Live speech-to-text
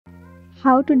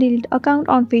How to delete account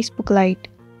on Facebook Lite.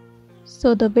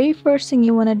 So the very first thing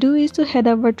you want to do is to head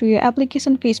over to your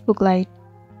application Facebook Lite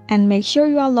and make sure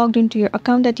you are logged into your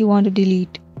account that you want to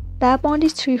delete. Tap on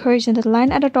this three horizontal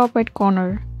line at the top right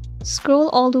corner. Scroll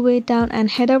all the way down and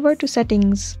head over to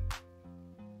Settings.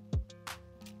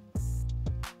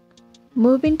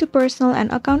 Move into Personal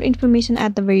and Account Information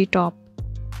at the very top.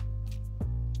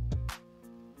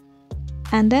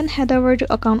 And then head over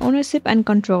to Account Ownership and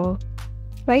Control.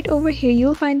 Right over here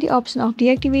you'll find the option of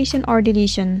deactivation or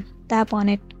deletion. Tap on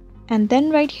it. And then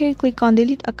right here click on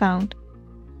Delete Account.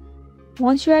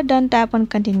 Once you are done, tap on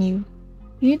Continue.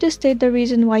 You need to state the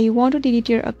reason why you want to delete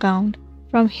your account.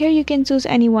 From here you can choose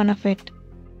any one of it.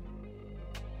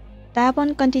 Tap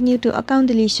on Continue to Account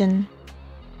Deletion.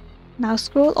 Now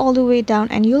scroll all the way down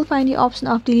and you'll find the option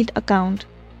of Delete Account.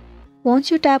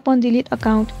 Once you tap on Delete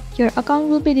Account, your account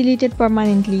will be deleted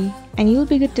permanently and you'll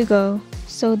be good to go.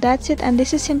 So that's it, and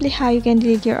this is simply how you can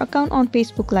delete your account on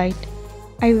Facebook Lite.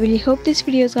 I really hope this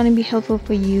video is gonna be helpful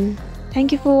for you.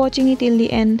 Thank you for watching it till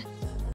the end.